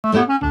In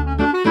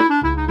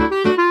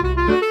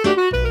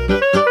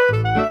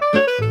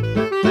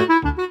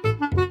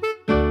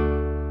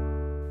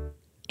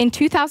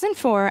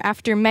 2004,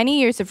 after many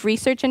years of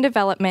research and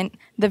development,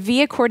 the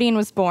V-Accordion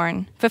was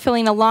born,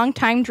 fulfilling a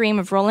long-time dream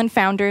of Roland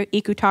founder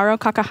Ikutaro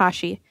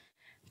Kakahashi.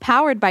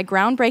 Powered by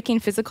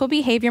groundbreaking physical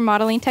behavior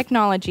modeling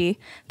technology,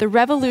 the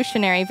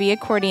revolutionary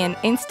V-Accordion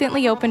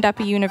instantly opened up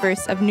a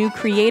universe of new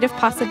creative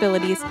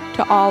possibilities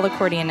to all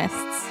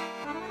accordionists.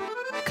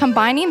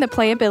 Combining the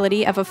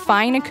playability of a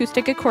fine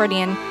acoustic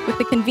accordion with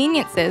the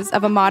conveniences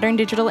of a modern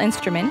digital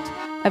instrument,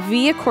 a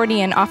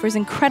V-Accordion offers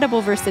incredible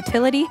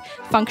versatility,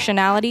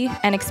 functionality,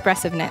 and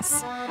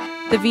expressiveness.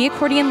 The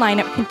V-Accordion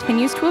lineup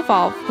continues to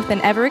evolve with an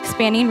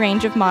ever-expanding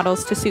range of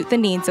models to suit the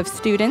needs of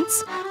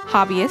students,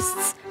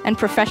 hobbyists, and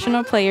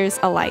professional players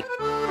alike.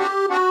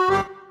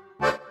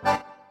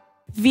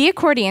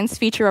 V-Accordions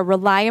feature a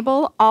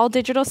reliable,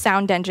 all-digital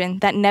sound engine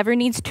that never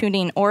needs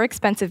tuning or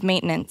expensive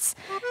maintenance.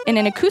 In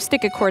an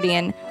acoustic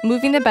accordion,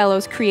 moving the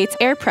bellows creates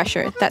air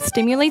pressure that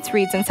stimulates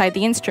reeds inside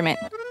the instrument,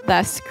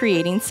 thus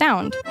creating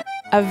sound.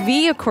 A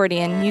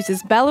V-Accordion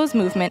uses bellows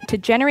movement to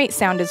generate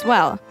sound as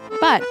well,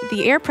 but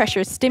the air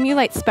pressure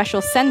stimulates special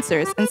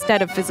sensors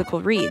instead of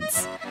physical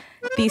reeds.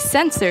 These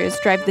sensors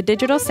drive the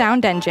digital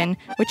sound engine,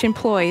 which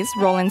employs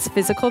Roland's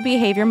physical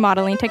behavior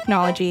modeling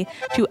technology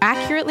to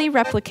accurately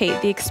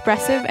replicate the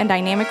expressive and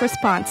dynamic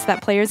response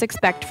that players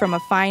expect from a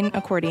fine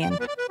accordion.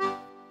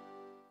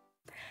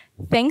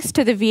 Thanks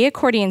to the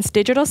V-Accordion's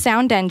digital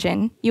sound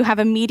engine, you have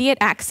immediate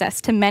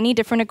access to many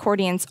different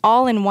accordions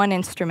all in one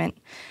instrument.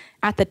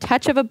 At the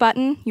touch of a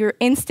button, you're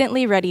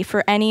instantly ready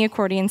for any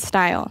accordion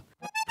style.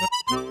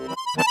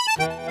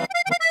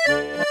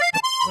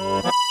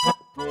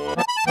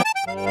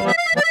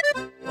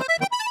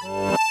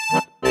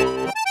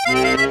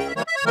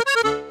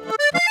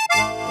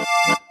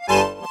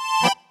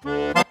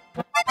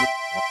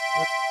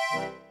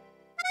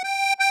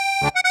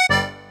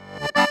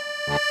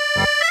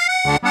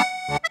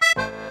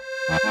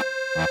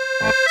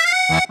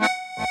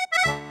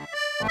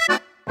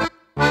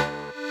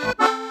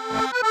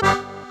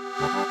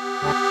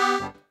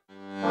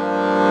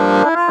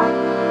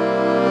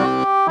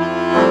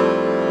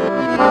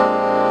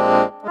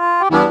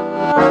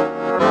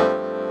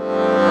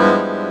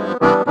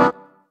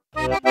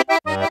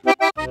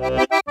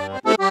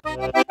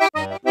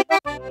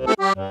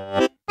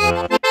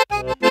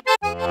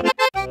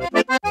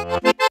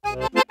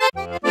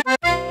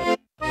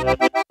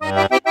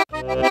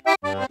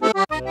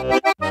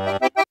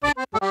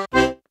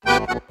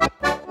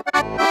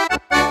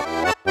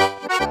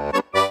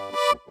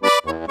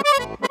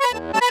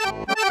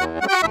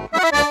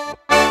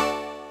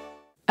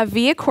 A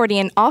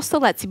V-Accordion also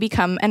lets you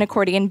become an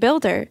accordion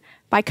builder.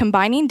 By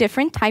combining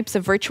different types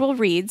of virtual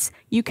reeds,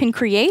 you can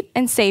create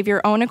and save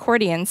your own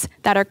accordions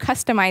that are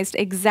customized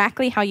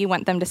exactly how you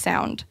want them to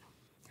sound.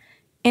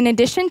 In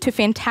addition to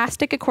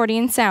fantastic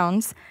accordion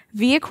sounds,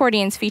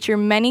 V-Accordions feature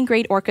many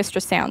great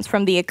orchestra sounds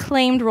from the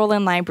acclaimed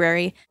Roland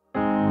library.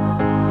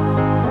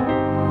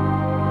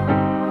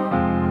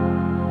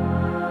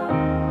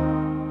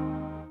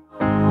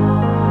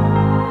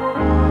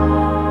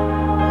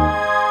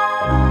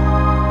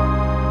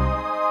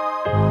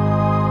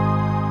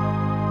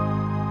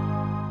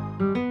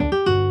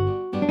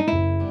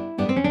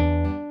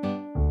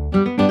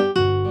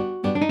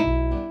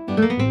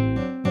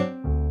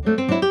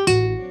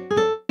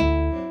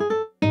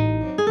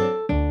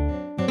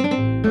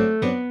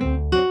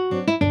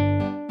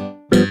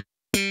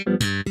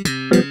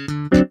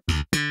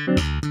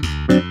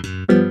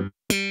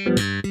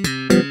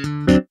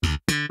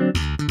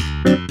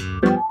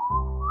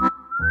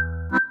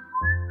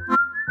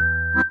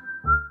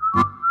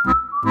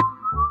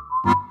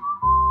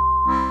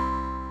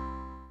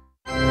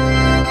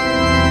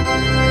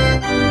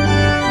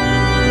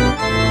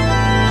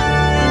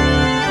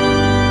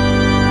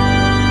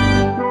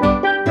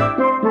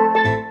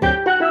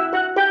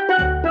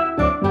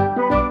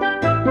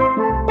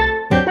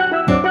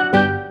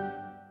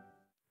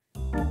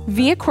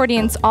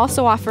 V-Accordions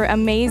also offer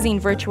amazing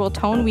virtual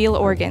tone wheel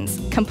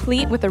organs,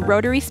 complete with a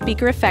rotary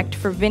speaker effect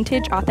for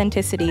vintage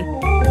authenticity.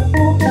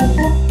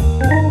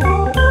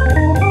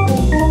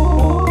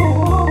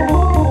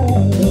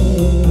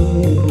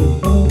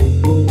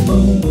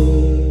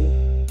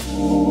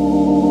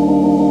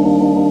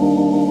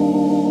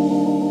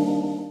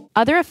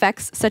 Other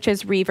effects such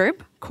as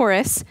reverb,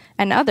 chorus,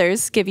 and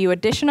others give you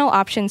additional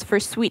options for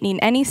sweetening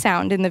any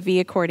sound in the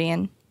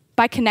V-Accordion.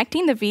 By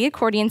connecting the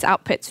V-Accordion's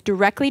outputs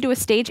directly to a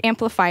stage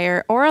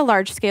amplifier or a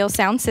large-scale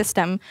sound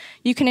system,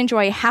 you can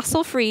enjoy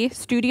hassle-free,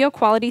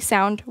 studio-quality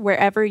sound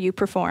wherever you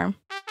perform.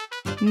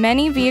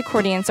 Many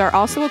V-Accordions are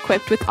also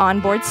equipped with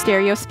onboard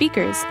stereo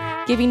speakers,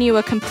 giving you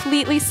a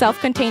completely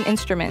self-contained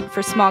instrument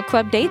for small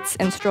club dates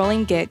and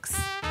strolling gigs.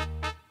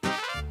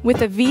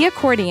 With a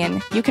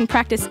V-Accordion, you can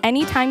practice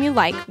anytime you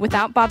like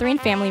without bothering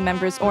family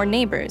members or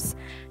neighbors.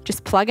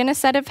 Just plug in a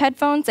set of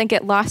headphones and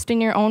get lost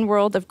in your own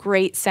world of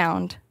great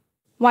sound.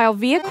 While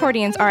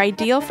V-Accordions are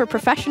ideal for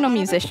professional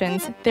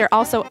musicians, they're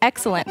also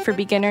excellent for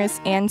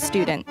beginners and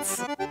students.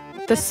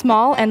 The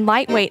small and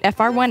lightweight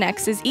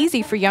FR1X is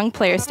easy for young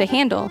players to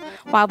handle,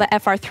 while the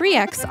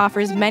FR3X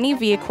offers many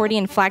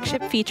V-Accordion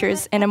flagship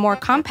features in a more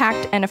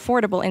compact and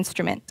affordable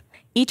instrument.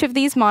 Each of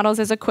these models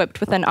is equipped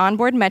with an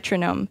onboard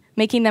metronome,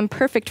 making them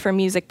perfect for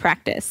music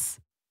practice.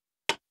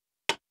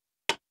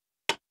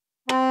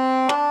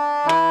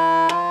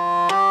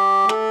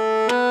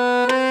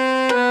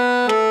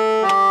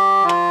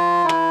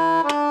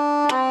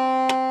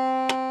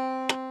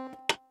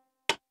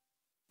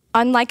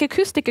 Unlike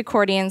acoustic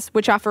accordions,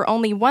 which offer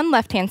only one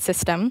left-hand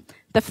system,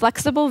 the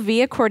flexible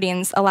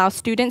V-accordions allow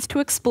students to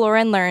explore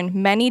and learn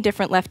many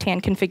different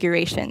left-hand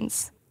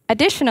configurations.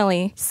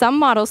 Additionally, some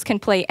models can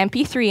play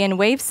MP3 and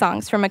WAV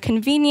songs from a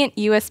convenient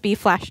USB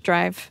flash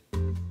drive.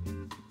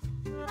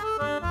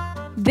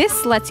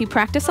 This lets you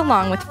practice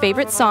along with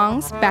favorite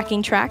songs,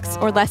 backing tracks,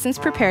 or lessons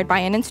prepared by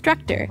an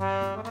instructor.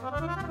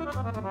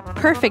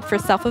 Perfect for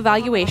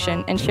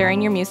self-evaluation and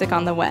sharing your music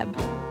on the web.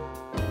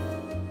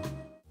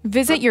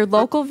 Visit your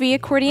local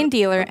V-Accordion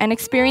dealer and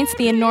experience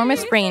the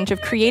enormous range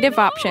of creative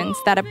options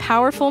that a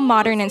powerful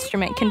modern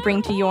instrument can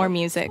bring to your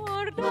music.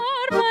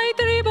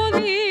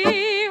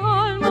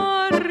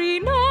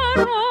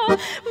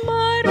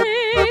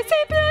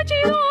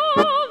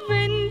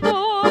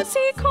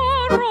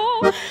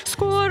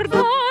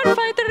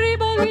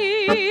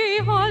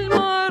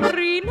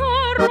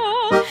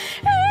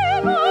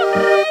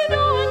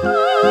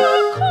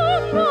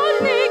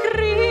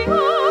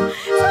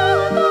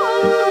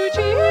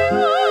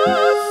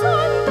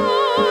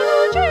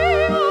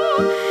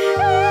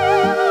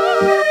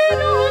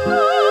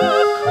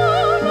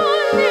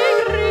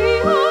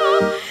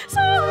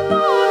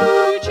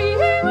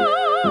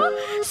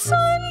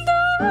 So